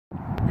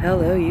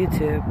Hello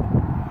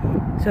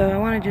YouTube. So I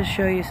want to just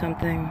show you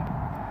something.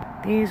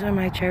 These are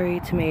my cherry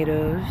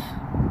tomatoes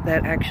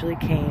that actually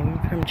came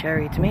from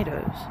cherry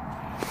tomatoes.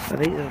 So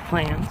these are the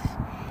plants.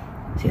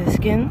 See the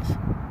skins?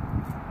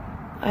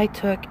 I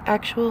took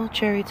actual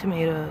cherry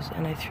tomatoes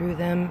and I threw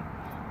them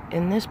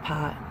in this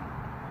pot.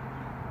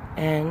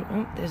 And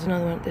oh, there's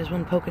another one. There's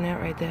one poking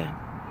out right there.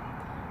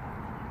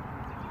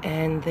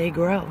 And they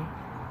grow.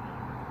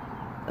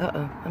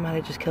 Uh-oh, I might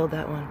have just killed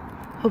that one.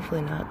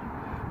 Hopefully not.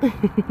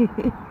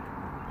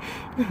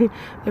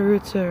 The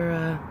roots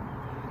are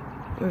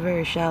were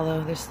very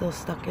shallow. They're still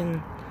stuck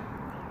in.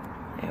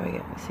 There we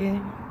go. See,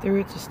 the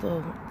roots are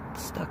still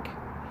stuck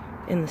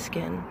in the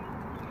skin.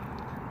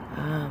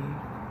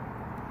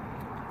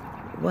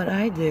 What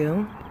I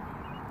do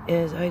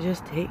is I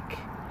just take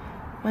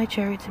my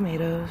cherry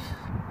tomatoes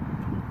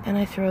and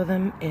I throw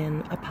them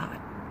in a pot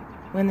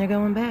when they're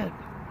going bad,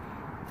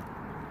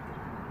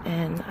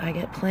 and I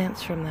get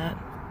plants from that.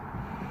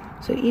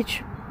 So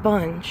each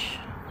bunch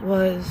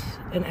was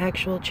an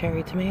actual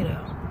cherry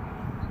tomato.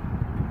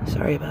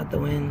 Sorry about the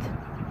wind.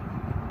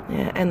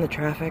 Yeah, and the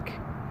traffic.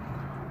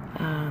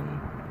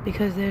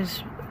 Because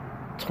there's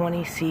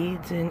 20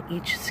 seeds in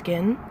each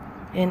skin,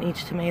 in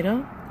each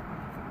tomato,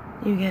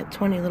 you get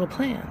 20 little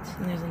plants,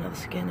 and there's another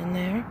skin in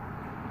there.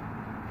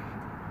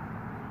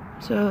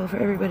 So for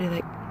everybody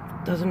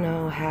that doesn't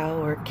know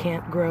how or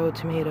can't grow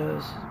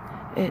tomatoes,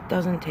 it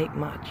doesn't take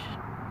much.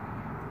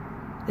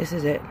 This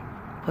is it.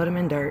 Put them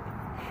in dirt.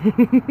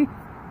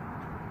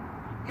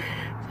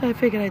 So I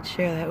figured I'd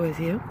share that with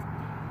you.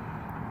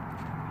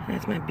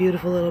 That's my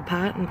beautiful little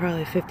pot and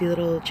probably 50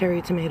 little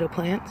cherry tomato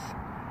plants.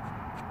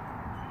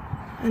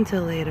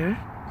 Until later,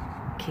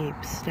 keep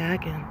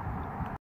stacking.